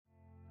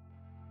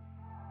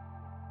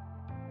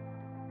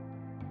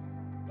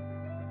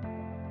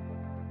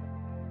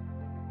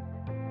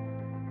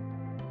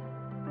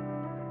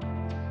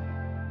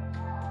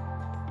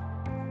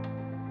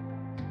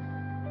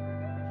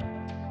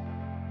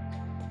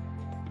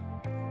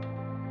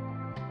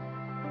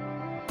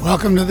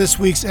Welcome to this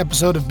week's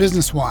episode of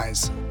Business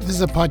Wise. This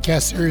is a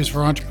podcast series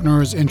for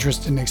entrepreneurs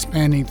interested in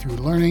expanding through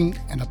learning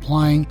and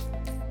applying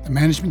the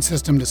management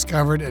system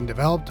discovered and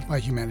developed by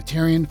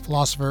humanitarian,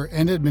 philosopher,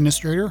 and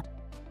administrator,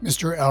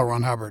 Mr. L.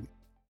 Ron Hubbard.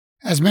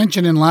 As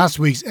mentioned in last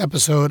week's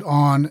episode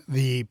on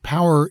the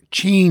power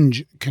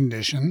change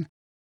condition,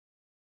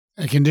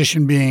 a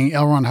condition being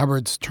L. Ron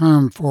Hubbard's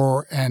term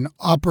for an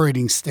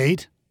operating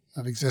state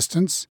of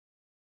existence,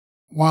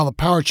 while the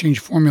power change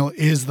formula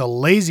is the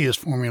laziest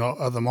formula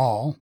of them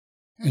all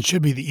and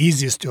should be the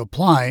easiest to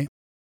apply,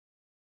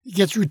 it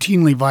gets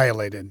routinely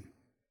violated.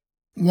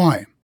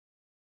 Why?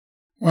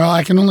 Well,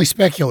 I can only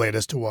speculate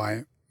as to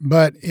why,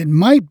 but it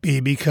might be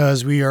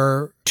because we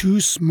are too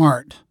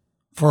smart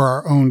for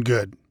our own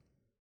good.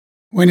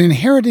 When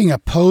inheriting a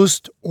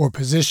post or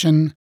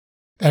position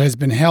that has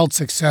been held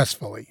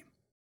successfully,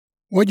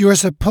 what you are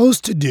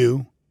supposed to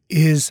do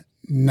is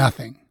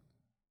nothing.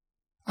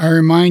 I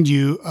remind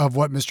you of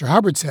what Mr.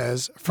 Hubbard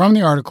says from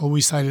the article we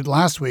cited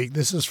last week.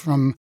 This is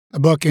from the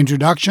book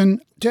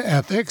Introduction to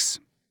Ethics.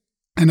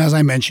 And as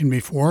I mentioned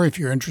before, if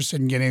you're interested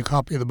in getting a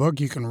copy of the book,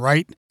 you can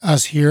write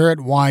us here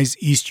at Wise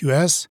East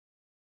US,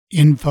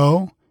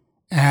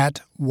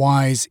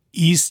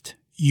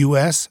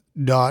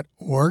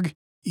 info@wiseeastus.org.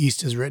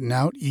 East is written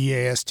out,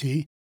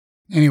 E-A-S-T.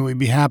 Anyway, we'd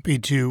be happy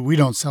to, we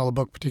don't sell a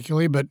book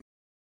particularly, but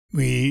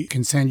we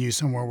can send you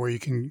somewhere where you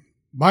can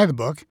buy the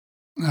book.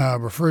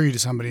 Refer you to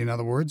somebody, in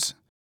other words.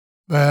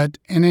 But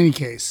in any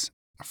case,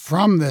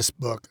 from this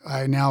book,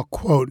 I now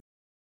quote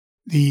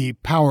the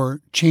power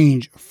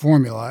change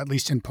formula, at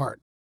least in part.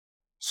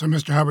 So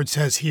Mr. Hubbard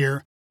says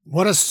here,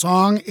 "What a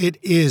song it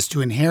is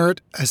to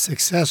inherit a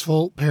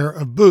successful pair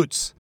of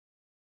boots.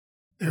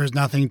 There is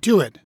nothing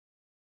to it.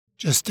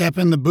 Just step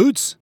in the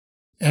boots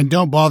and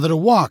don't bother to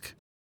walk."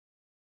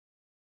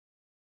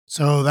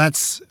 So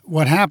that's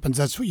what happens.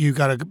 That's what you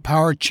got a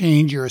power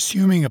change. You're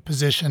assuming a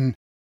position.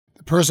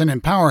 The person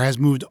in power has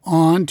moved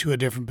on to a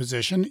different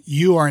position.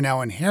 You are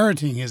now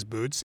inheriting his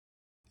boots.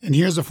 And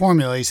here's the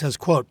formula. He says,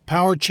 quote,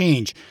 "Power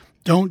change.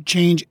 Don't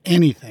change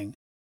anything.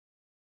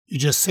 You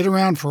just sit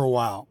around for a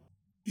while.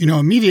 You know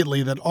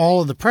immediately that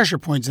all of the pressure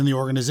points in the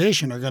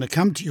organization are going to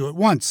come to you at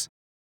once.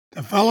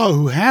 The fellow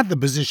who had the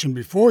position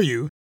before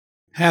you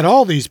had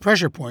all these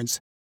pressure points,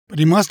 but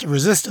he must have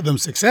resisted them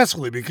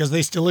successfully because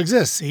they still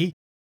exist, see?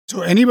 So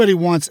anybody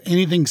wants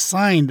anything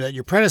signed that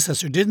your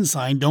predecessor didn't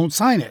sign, don't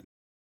sign it.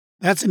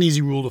 That's an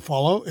easy rule to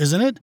follow, isn't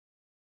it?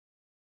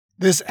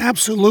 This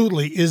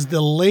absolutely is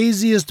the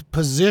laziest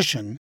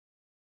position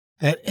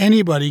that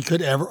anybody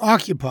could ever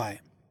occupy.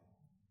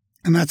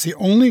 And that's the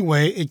only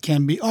way it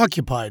can be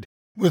occupied,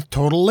 with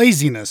total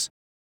laziness.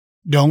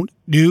 Don't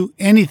do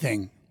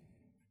anything."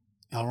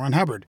 L. Ron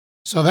Hubbard.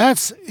 So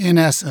that's, in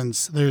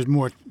essence, there's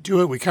more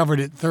to it. We covered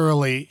it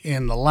thoroughly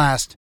in the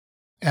last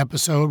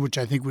episode, which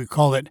I think we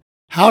called it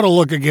How to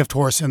Look a Gift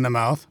Horse in the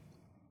Mouth.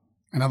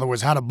 In other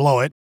words, how to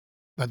blow it.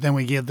 But then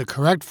we give the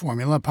correct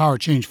formula, power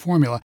change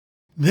formula.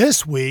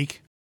 This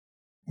week,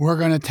 we're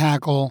going to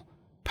tackle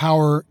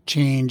power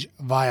change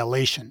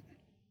violation.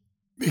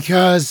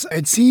 Because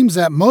it seems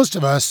that most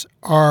of us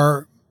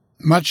are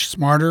much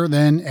smarter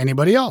than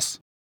anybody else.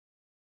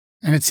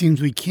 And it seems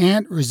we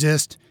can't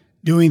resist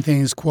doing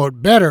things,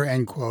 quote, better,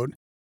 end quote,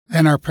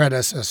 than our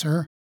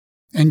predecessor,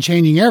 and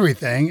changing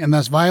everything, and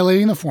thus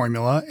violating the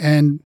formula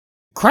and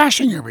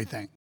crashing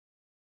everything.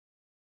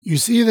 You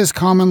see this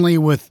commonly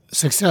with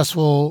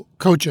successful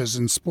coaches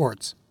in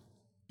sports.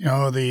 You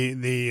know,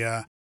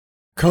 the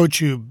coach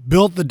who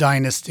built the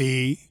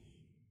dynasty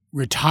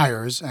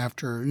retires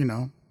after,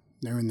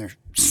 they're in their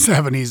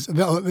 70s.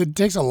 It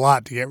takes a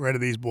lot to get rid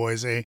of these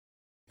boys. They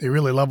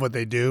really love what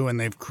they do, and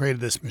they've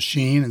created this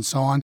machine and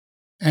so on.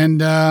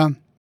 And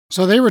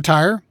so they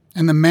retire,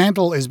 and the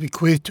mantle is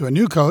bequeathed to a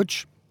new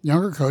coach,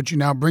 younger coach, who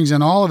now brings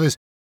in all of his,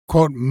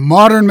 quote,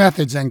 modern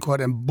methods, end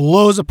quote, and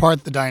blows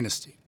apart the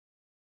dynasty.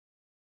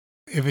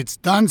 If it's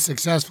done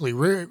successfully,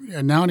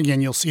 now and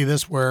again you'll see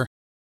this where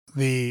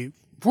the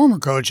former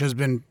coach has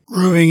been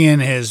grooming in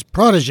his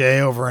protege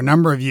over a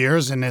number of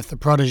years, and if the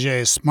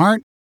protege is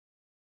smart,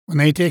 when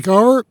they take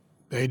over,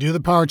 they do the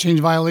power change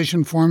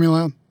violation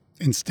formula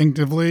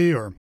instinctively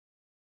or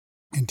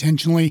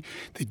intentionally.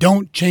 They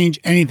don't change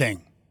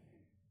anything.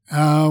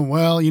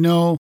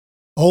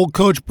 Old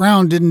Coach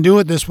Brown didn't do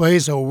it this way,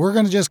 so we're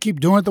going to just keep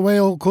doing it the way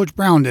old Coach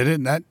Brown did it,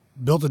 and that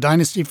built a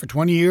dynasty for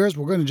 20 years.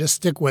 We're going to just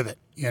stick with it,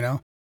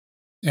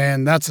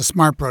 And that's a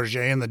smart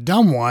protege. And the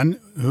dumb one,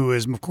 who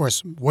is, of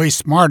course, way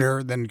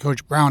smarter than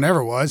Coach Brown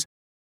ever was,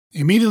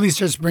 immediately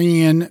starts bringing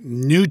in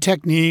new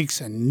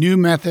techniques and new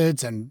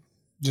methods and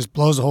just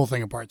blows the whole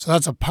thing apart. So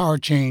that's a power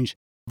change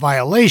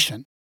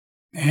violation.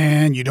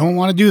 And you don't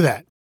want to do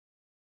that.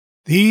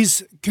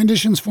 These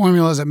conditions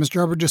formulas that Mr.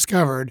 Hubbard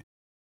discovered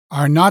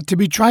are not to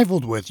be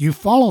trifled with. You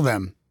follow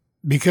them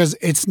because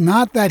it's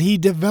not that he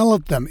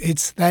developed them.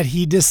 It's that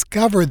he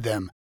discovered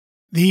them.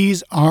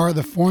 These are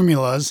the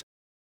formulas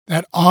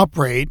that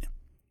operate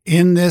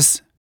in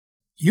this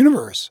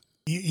universe.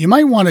 You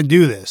might want to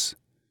do this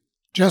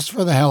just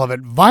for the hell of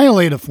it.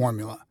 Violate a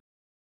formula.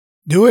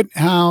 Do it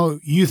how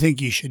you think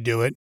you should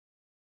do it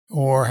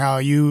or how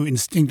you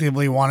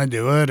instinctively want to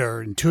do it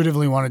or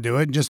intuitively want to do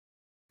it. Just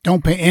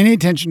don't pay any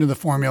attention to the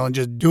formula and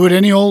just do it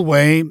any old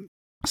way.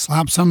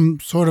 Slap some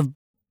sort of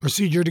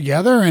procedure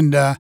together and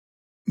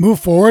move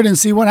forward and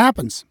see what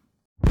happens.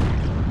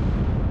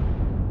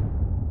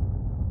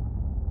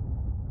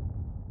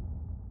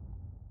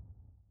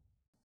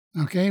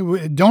 Okay,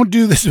 don't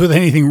do this with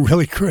anything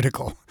really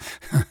critical.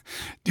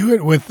 Do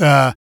it with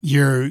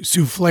your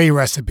souffle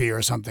recipe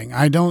or something.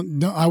 I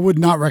would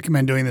not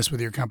recommend doing this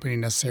with your company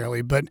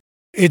necessarily, but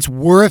it's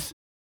worth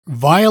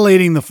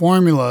violating the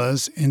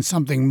formulas in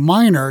something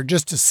minor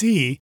just to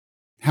see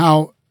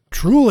how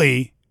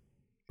truly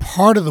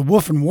part of the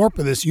woof and warp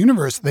of this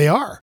universe they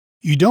are.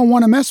 You don't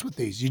want to mess with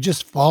these. You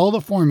just follow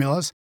the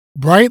formulas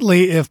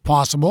brightly if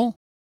possible,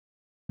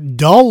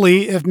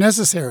 dully if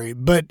necessary,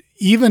 but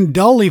even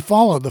dully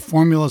followed, the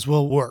formulas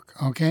will work,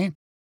 okay?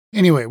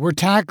 Anyway, we're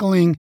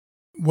tackling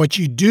what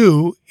you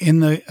do in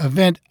the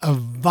event of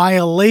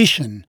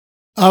violation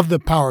of the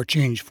power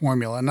change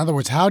formula. In other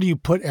words, how do you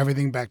put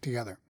everything back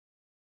together?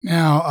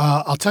 Now,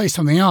 I'll tell you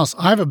something else.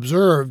 I've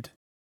observed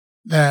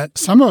that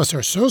some of us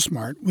are so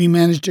smart, we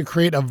managed to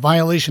create a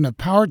violation of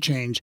power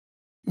change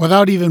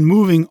without even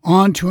moving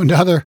on to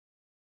another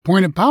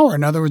point of power,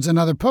 in other words,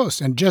 another post,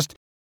 and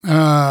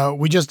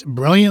we just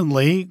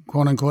brilliantly,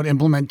 quote unquote,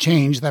 implement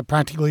change that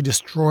practically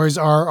destroys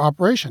our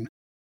operation.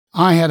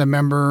 I had a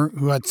member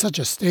who had such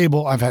a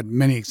stable, I've had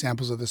many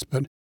examples of this,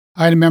 but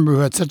I had a member who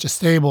had such a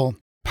stable,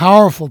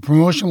 powerful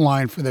promotion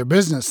line for their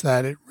business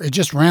that it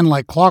just ran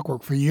like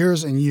clockwork for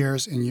years and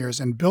years and years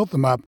and built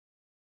them up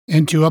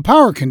into a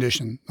power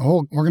condition. The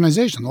whole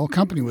organization, the whole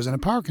company was in a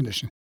power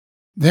condition.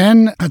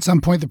 Then at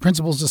some point, the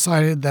principals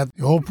decided that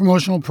the old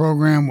promotional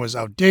program was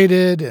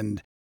outdated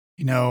and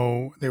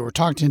they were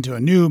talked into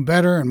a new,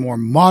 better, and more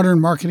modern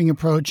marketing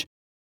approach,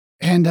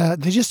 and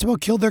they just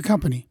about killed their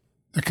company.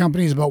 The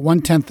company is about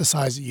 1/10 the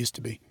size it used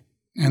to be,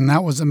 and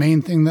that was the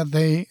main thing that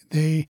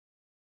they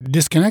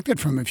disconnected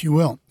from, if you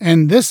will.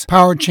 And this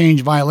power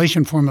change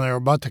violation formula we're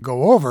about to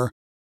go over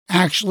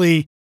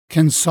actually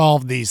can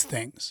solve these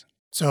things.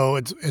 So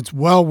it's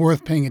well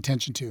worth paying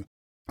attention to.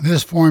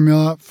 This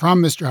formula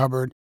from Mr.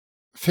 Hubbard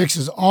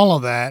fixes all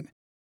of that,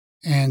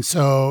 and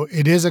so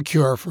it is a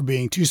cure for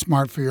being too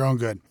smart for your own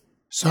good.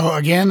 So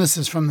again, this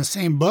is from the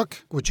same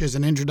book, which is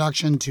an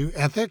introduction to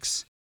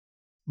ethics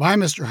by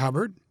Mr.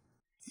 Hubbard.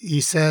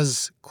 He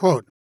says,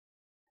 quote,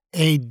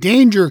 "A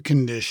danger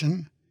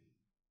condition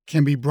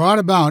can be brought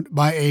about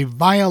by a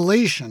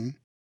violation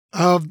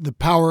of the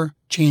power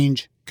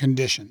change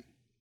condition."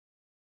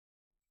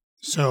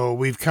 So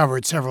we've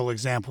covered several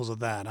examples of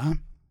that, huh?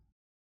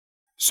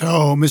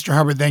 So Mr.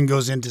 Hubbard then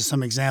goes into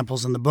some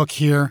examples in the book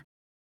here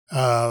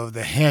of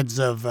the heads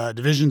of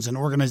divisions and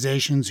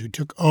organizations who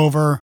took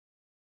over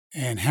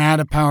and had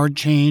a power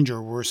change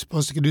or were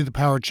supposed to do the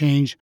power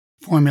change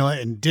formula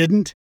and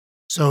didn't.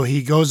 So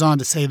he goes on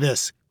to say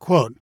this,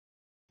 quote,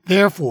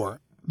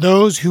 "Therefore,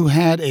 those who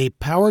had a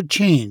power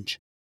change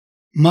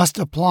must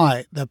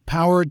apply the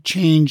power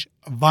change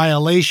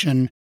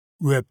violation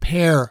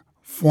repair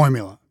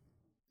formula."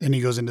 Then he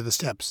goes into the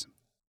steps.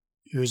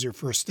 Here's your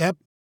first step.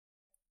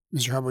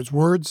 Mr. Hubbard's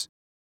words.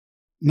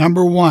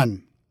 Number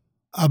 1,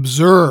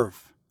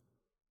 observe,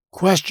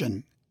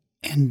 question,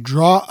 and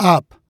draw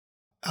up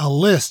a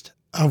list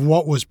of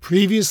what was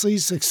previously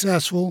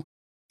successful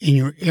in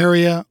your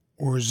area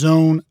or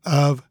zone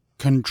of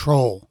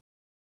control.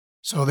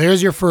 So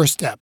there's your first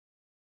step.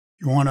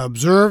 You want to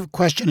observe,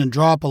 question, and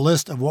draw up a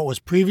list of what was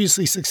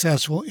previously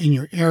successful in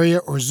your area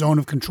or zone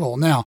of control.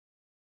 Now,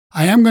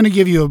 I am going to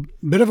give you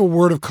a bit of a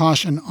word of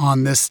caution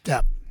on this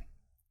step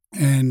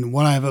and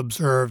what I've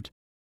observed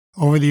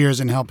over the years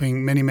in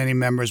helping many, many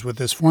members with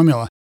this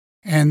formula.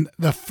 And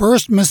the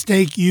first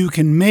mistake you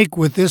can make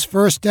with this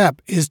first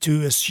step is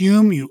to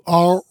assume you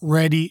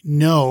already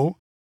know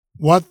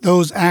what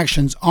those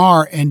actions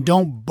are and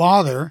don't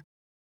bother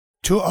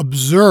to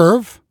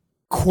observe,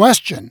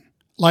 question,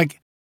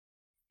 like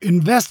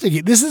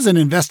investigate. This is an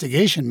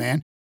investigation,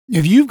 man.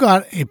 If you've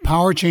got a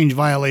power change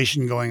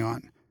violation going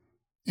on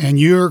and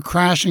you're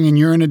crashing and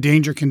you're in a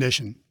danger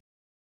condition,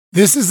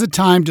 this is the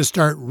time to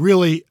start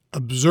really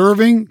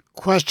observing,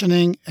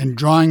 questioning, and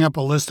drawing up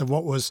a list of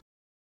what was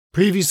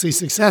previously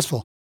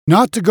successful.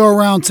 Not to go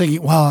around saying,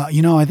 well,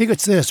 I think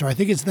it's this, or I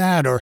think it's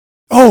that, or,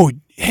 oh,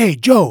 hey,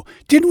 Joe,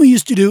 didn't we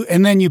used to do,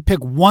 and then you pick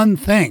one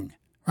thing,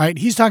 right?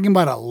 He's talking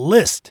about a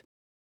list.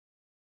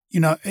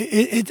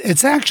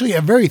 It's actually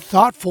a very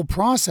thoughtful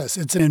process.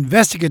 It's an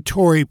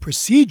investigatory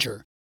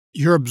procedure.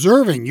 You're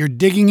observing, you're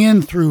digging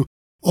in through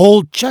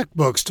old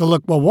checkbooks to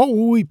look, well, what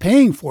were we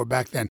paying for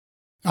back then?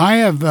 I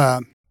have,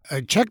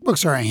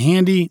 checkbooks are a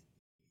handy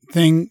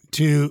thing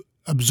to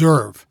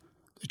observe,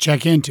 to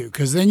check into,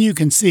 because then you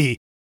can see,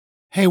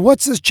 hey,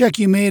 what's this check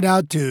you made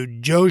out to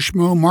Joe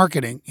Schmo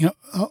Marketing? Joe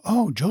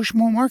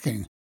Schmo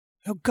Marketing.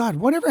 Oh, God,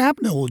 whatever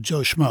happened to old Joe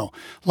Schmo?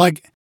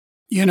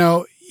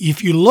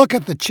 If you look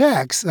at the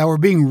checks that were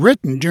being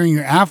written during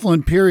your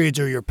affluent periods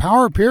or your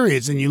power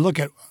periods, and you look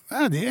at,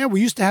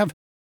 we used to have,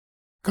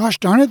 gosh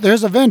darn it,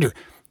 there's a vendor.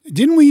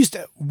 Didn't we used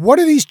to, what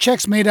are these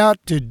checks made out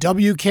to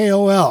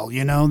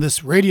WKOL,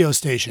 this radio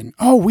station?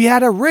 Oh, we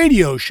had a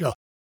radio show.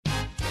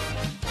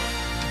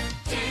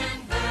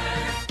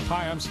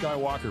 Hi, I'm Sky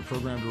Walker,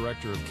 Program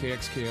Director of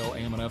KXKL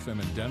AM and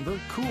FM in Denver,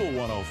 Cool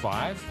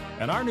 105,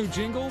 and our new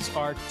jingles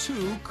are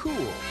too cool.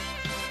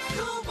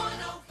 Cool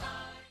 105.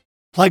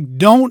 Like,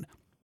 don't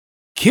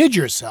kid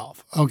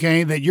yourself,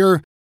 okay, that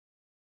your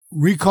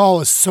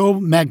recall is so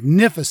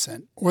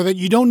magnificent or that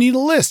you don't need a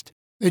list,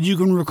 that you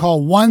can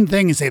recall one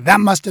thing and say, that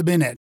must have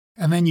been it.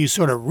 And then you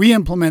sort of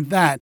re-implement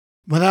that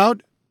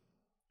without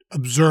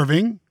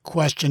observing,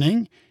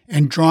 questioning,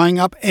 and drawing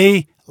up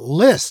a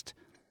list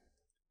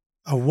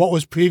of what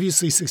was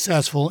previously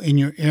successful in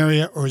your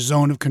area or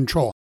zone of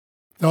control.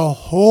 The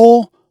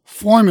whole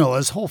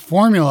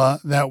formula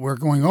that we're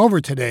going over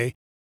today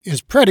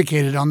is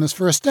predicated on this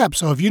first step.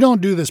 So if you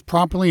don't do this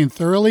properly and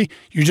thoroughly,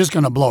 you're just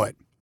going to blow it.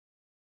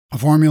 A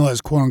formula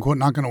is quote unquote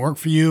not going to work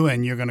for you,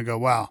 and you're going to go,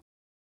 wow,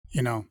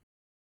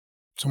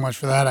 so much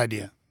for that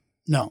idea.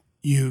 No,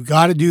 you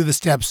got to do the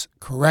steps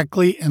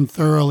correctly and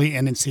thoroughly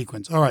and in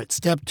sequence. All right,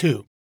 step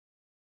 2.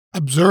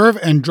 Observe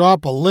and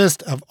drop a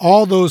list of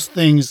all those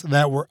things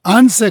that were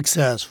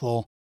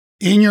unsuccessful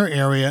in your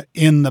area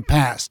in the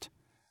past.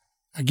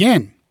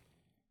 Again,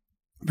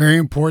 very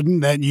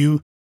important that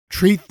you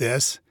treat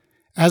this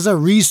as a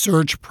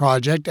research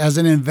project, as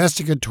an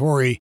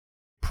investigatory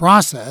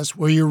process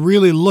where you're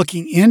really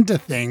looking into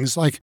things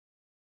like,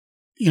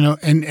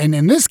 and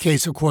in this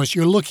case, of course,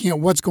 you're looking at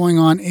what's going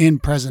on in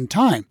present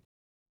time.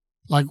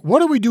 Like,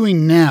 what are we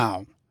doing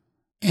now?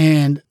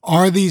 And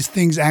are these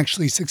things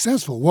actually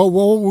successful? What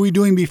were we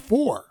doing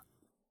before?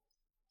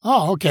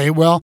 Oh, okay.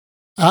 Well,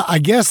 I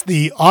guess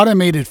the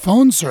automated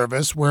phone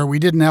service where we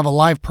didn't have a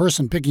live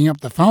person picking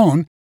up the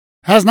phone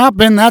has not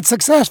been that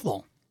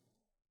successful.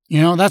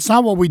 That's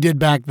not what we did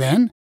back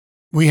then.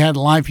 We had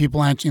live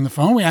people answering the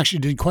phone. We actually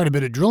did quite a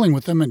bit of drilling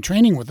with them and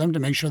training with them to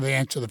make sure they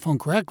answer the phone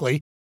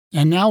correctly.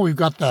 And now we've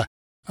got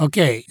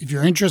if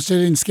you're interested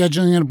in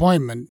scheduling an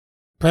appointment,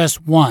 press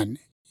 1.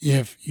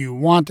 If you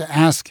want to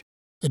ask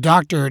the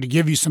doctor to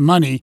give you some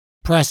money,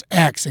 press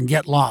X and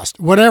get lost.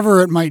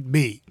 Whatever it might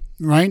be,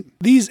 right?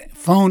 These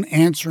phone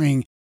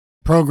answering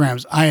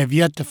programs, I have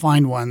yet to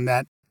find one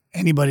that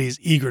anybody is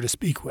eager to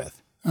speak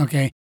with,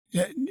 okay?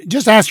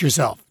 Just ask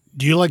yourself,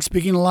 do you like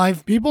speaking to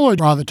live people or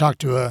rather talk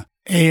to a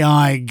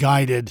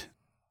AI-guided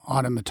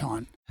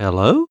automaton?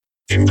 Hello?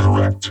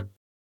 Incorrect.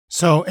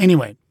 So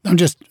anyway,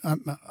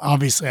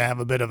 obviously I have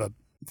a bit of a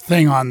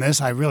thing on this.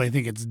 I really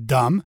think it's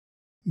dumb.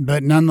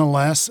 But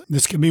nonetheless,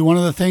 this could be one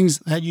of the things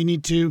that you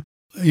need to,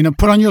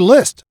 put on your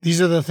list. These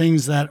are the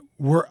things that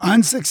were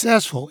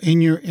unsuccessful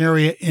in your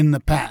area in the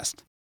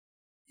past.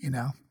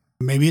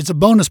 Maybe it's a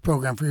bonus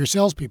program for your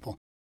salespeople.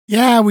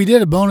 Yeah, we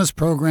did a bonus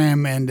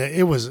program and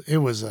it was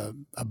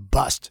a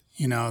bust,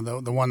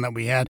 the one that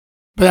we had.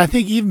 But I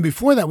think even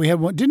before that we had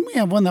one. Didn't we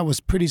have one that was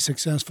pretty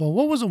successful?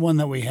 What was the one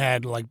that we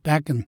had like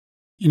back in,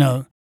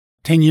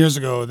 10 years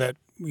ago that,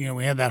 we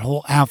had that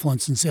whole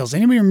affluence in sales.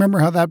 Anybody remember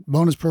how that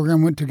bonus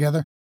program went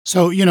together?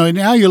 So,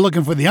 now you're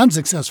looking for the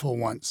unsuccessful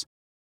ones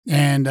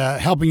and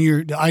helping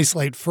you to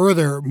isolate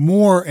further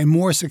more and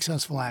more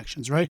successful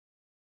actions, right?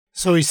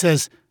 So he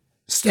says,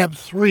 step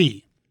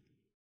 3,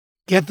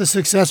 get the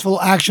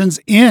successful actions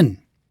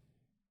in.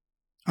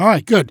 All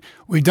right, good.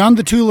 We've done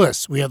the 2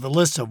 lists. We have the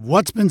list of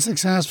what's been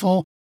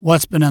successful,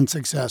 what's been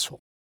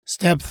unsuccessful.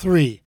 Step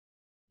 3,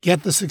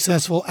 get the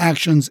successful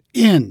actions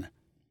in.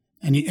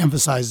 And he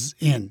emphasizes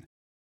in.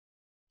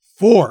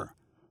 4,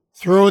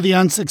 throw the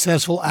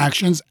unsuccessful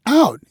actions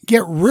out.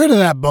 Get rid of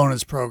that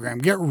bonus program.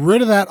 Get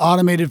rid of that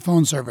automated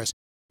phone service.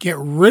 Get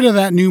rid of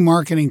that new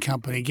marketing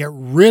company. Get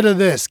rid of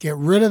this. Get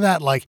rid of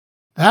that.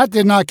 That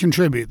did not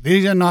contribute.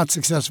 These are not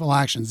successful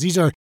actions. These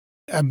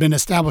have been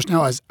established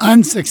now as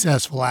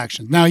unsuccessful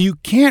actions. Now, you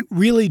can't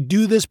really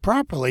do this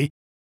properly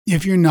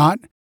if you're not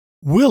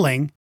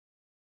willing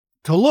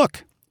to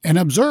look and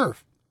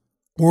observe.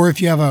 Or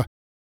if you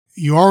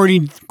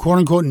already, quote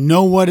unquote,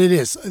 know what it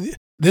is.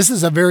 This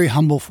is a very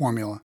humble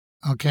formula,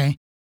 okay?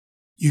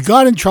 You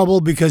got in trouble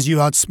because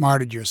you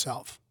outsmarted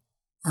yourself,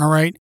 all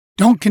right?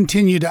 Don't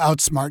continue to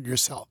outsmart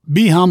yourself.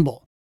 Be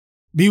humble.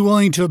 Be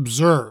willing to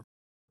observe.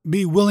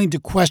 Be willing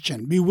to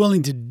question. Be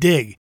willing to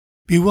dig.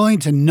 Be willing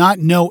to not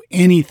know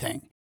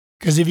anything.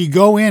 Because if you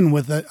go in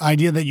with the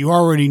idea that you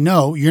already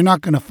know, you're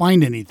not going to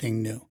find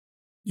anything new.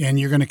 And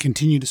you're going to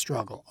continue to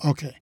struggle.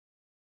 Okay.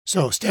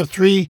 So step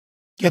 3,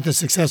 get the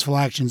successful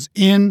actions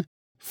in.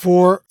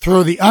 4,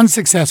 throw the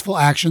unsuccessful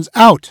actions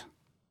out.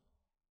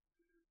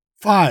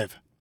 5,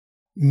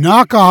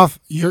 knock off,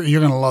 you're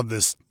going to love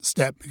this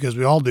step because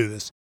we all do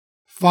this.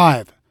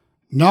 5,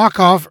 knock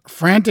off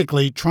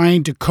frantically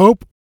trying to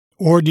cope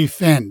or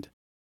defend.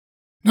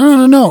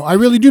 No, I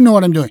really do know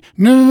what I'm doing.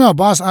 No,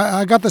 boss,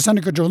 I got this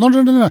under control.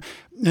 No.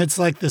 It's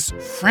like this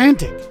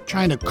frantic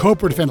trying to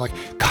cope or defend. Like,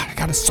 God, I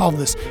got to solve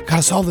this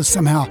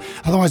somehow.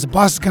 Otherwise the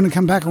boss is going to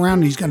come back around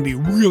and he's going to be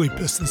really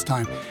pissed this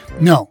time.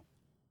 No.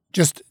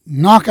 Just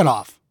knock it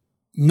off.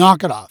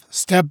 Knock it off.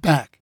 Step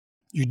back.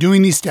 You're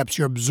doing these steps.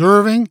 You're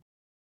observing.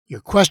 You're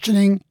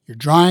questioning, you're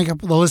drawing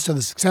up the list of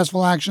the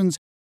successful actions,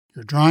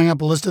 you're drawing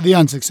up a list of the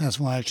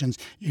unsuccessful actions,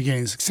 you're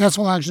getting the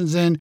successful actions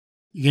in,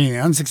 you're getting the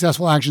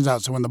unsuccessful actions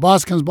out. So when the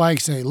boss comes by, you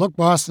say, look,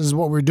 boss, this is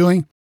what we're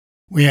doing.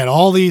 We had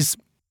all these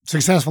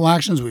successful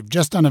actions. We've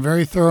just done a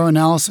very thorough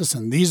analysis,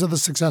 and these are the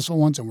successful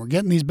ones, and we're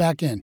getting these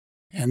back in.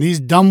 And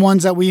these dumb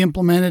ones that we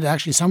implemented,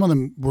 actually, some of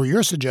them were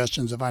your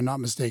suggestions, if I'm not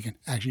mistaken.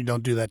 Actually,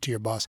 don't do that to your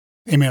boss.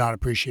 They may not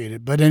appreciate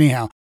it. But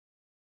anyhow,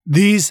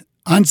 these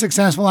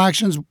unsuccessful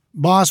actions,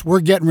 boss,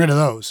 we're getting rid of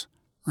those,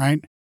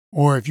 right?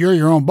 Or if you're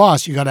your own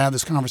boss, you got to have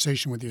this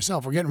conversation with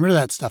yourself. We're getting rid of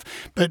that stuff.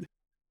 But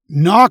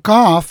knock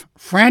off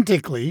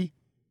frantically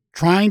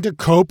trying to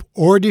cope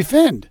or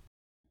defend.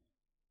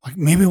 Like,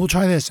 maybe we'll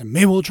try this and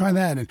maybe we'll try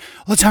that and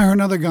let's hire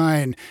another guy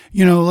and,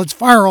 let's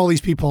fire all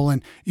these people.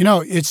 And,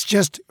 it's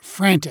just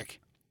frantic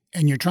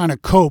and you're trying to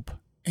cope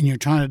and you're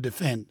trying to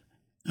defend.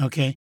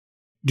 Okay?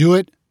 Do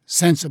it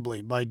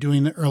sensibly by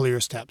doing the earlier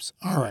steps.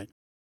 All right.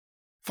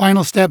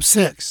 Final step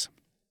 6.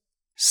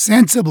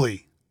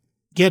 Sensibly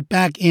get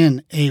back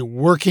in a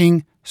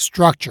working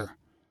structure.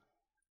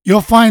 You'll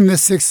find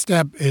this 6th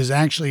step is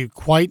actually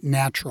quite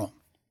natural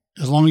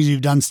as long as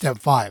you've done step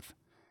 5.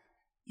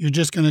 You're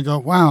just going to go,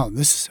 wow,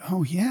 this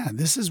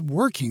is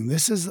working.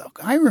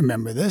 I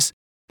remember this.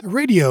 The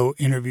radio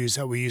interviews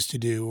that we used to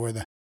do, or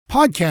the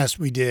podcast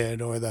we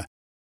did, or this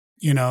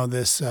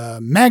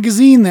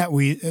magazine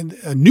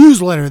a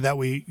newsletter that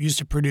we used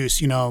to produce,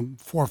 4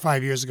 or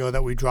 5 years ago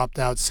that we dropped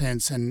out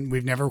since, and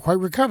we've never quite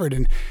recovered.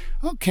 And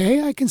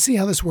okay, I can see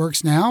how this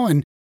works now.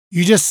 And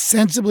you just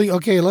sensibly,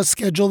 okay, let's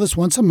schedule this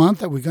once a month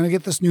that we're going to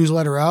get this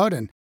newsletter out,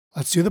 and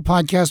let's do the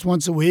podcast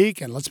once a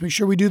week, and let's make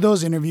sure we do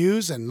those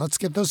interviews, and let's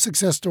get those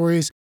success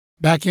stories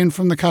back in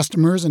from the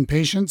customers and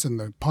patients and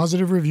the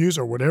positive reviews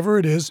or whatever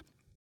it is.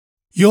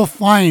 You'll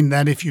find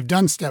that if you've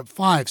done step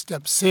 5,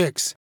 step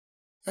 6,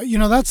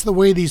 that's the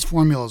way these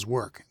formulas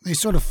work. They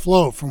sort of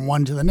flow from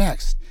one to the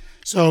next.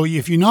 So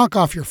if you knock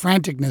off your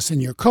franticness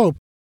and your cope,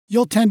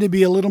 you'll tend to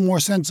be a little more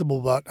sensible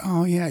about,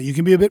 you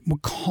can be a bit more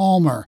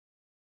calmer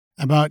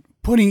about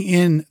putting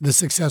in the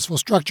successful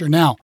structure.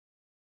 Now,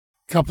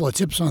 a couple of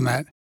tips on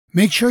that.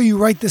 Make sure you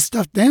write this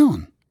stuff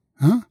down.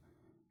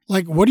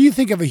 Like, what do you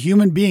think of a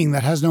human being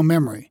that has no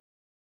memory?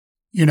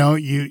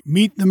 You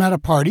meet them at a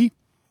party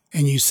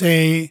and you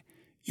say,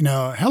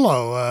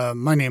 hello,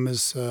 my name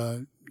is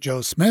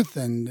Joe Smith,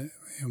 and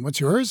what's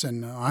yours?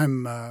 And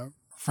I'm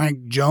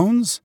Frank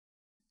Jones.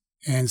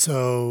 And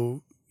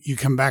so you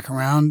come back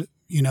around,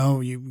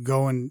 you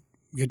go and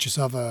get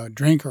yourself a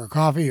drink or a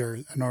coffee or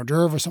an hors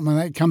d'oeuvre or something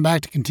like that. Come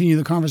back to continue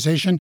the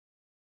conversation.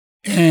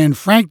 And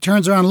Frank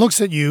turns around and looks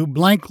at you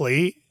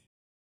blankly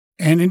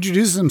and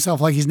introduces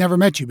himself like he's never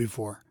met you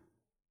before.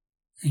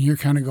 And you're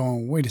kind of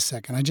going, wait a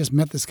second, I just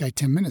met this guy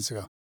 10 minutes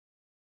ago.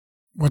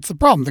 What's the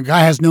problem? The guy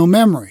has no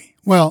memory.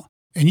 Well,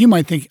 and you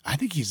might think, I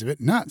think he's a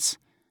bit nuts.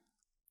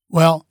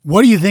 Well,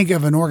 what do you think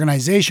of an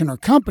organization or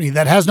company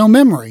that has no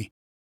memory?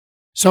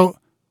 So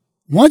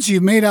once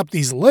you've made up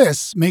these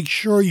lists, make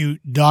sure you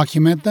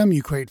document them,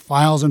 you create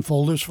files and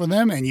folders for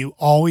them, and you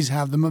always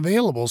have them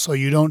available so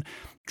you don't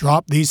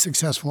drop these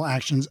successful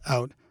actions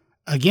out.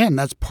 Again,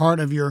 that's part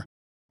of your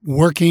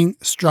working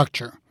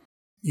structure.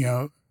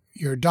 You're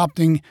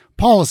adopting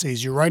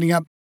policies, you're writing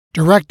up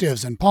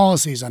directives and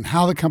policies on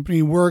how the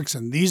company works,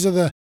 and these are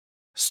the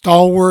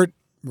stalwart,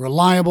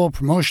 reliable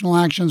promotional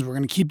actions. We're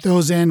going to keep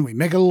those in. We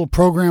make a little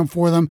program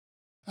for them.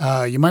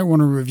 You might want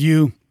to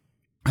review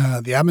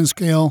the admin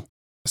scale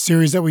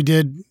series that we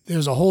did.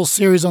 There's a whole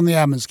series on the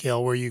admin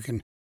scale where you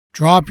can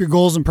draw up your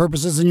goals and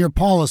purposes and your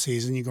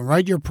policies, and you can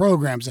write your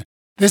programs.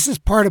 This is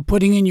part of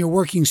putting in your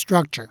working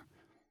structure.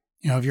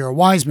 If you're a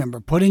WISE member,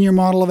 put in your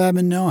model of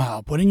admin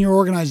know-how, put in your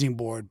organizing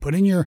board, put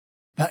in your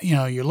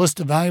list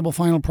of valuable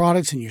final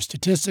products and your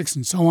statistics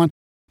and so on.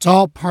 It's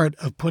all part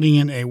of putting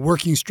in a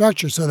working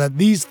structure so that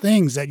these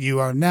things that you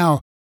are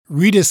now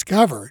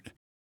rediscovered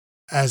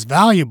as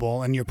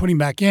valuable and you're putting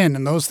back in,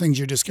 and those things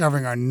you're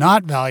discovering are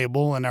not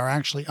valuable and are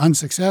actually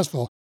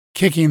unsuccessful,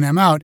 kicking them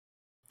out.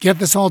 Get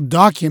this all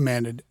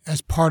documented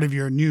as part of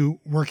your new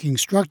working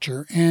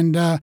structure, and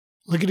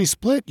lickety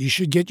split. You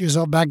should get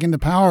yourself back into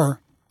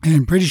power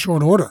in pretty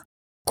short order.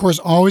 Of course,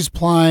 always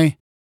apply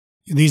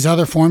these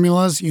other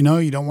formulas. You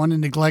don't want to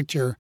neglect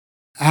your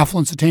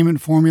affluence attainment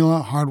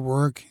formula, hard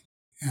work,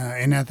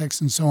 in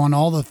ethics, and so on,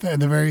 all the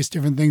various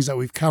different things that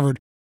we've covered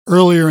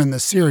earlier in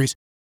the series.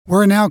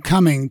 We're now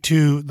coming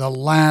to the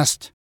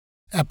last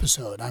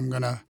episode. I'm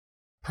going to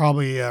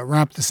probably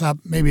wrap this up.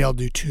 Maybe I'll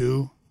do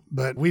 2,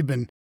 but we've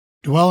been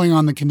dwelling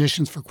on the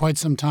conditions for quite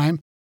some time.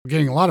 We're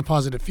getting a lot of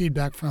positive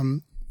feedback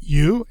from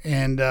you,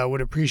 and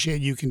would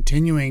appreciate you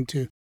continuing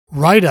to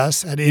write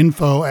us at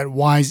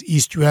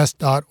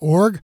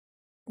info@wiseeastus.org,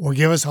 or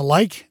give us a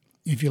like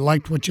if you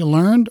liked what you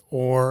learned,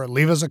 or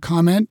leave us a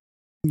comment.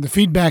 The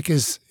feedback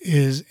is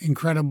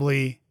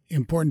incredibly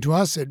important to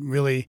us. It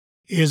really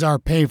is our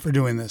pay for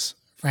doing this,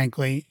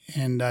 frankly.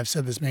 And I've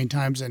said this many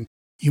times, and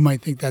you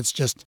might think that's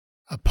just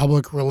a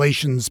public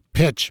relations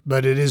pitch,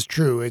 but it is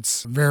true.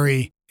 It's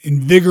very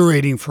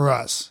invigorating for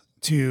us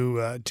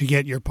to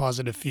get your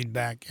positive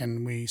feedback,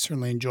 and we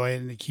certainly enjoy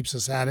it, and it keeps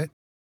us at it.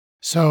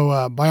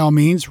 So by all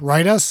means,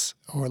 write us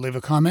or leave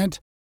a comment.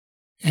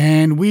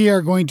 And we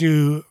are going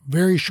to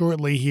very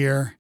shortly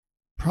here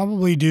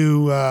probably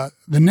do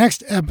the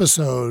next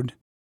episode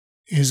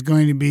is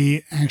going to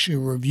be actually a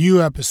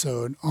review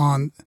episode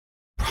on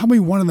probably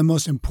one of the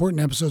most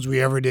important episodes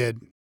we ever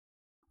did,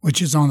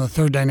 which is on the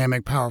third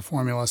dynamic power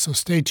formula. So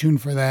stay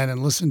tuned for that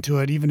and listen to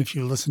it. Even if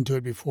you listened to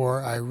it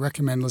before, I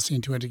recommend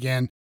listening to it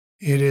again.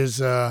 It is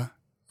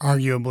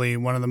arguably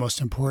one of the most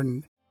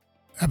important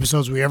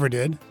episodes we ever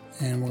did,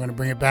 and we're going to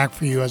bring it back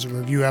for you as a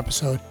review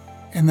episode.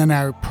 And then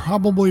I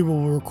probably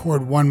will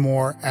record one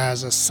more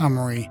as a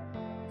summary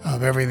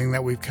of everything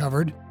that we've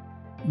covered.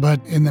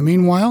 But in the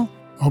meanwhile,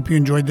 I hope you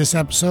enjoyed this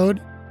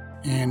episode,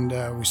 and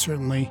we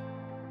certainly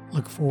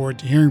look forward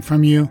to hearing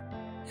from you,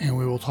 and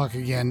we will talk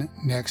again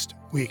next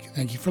week.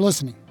 Thank you for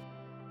listening.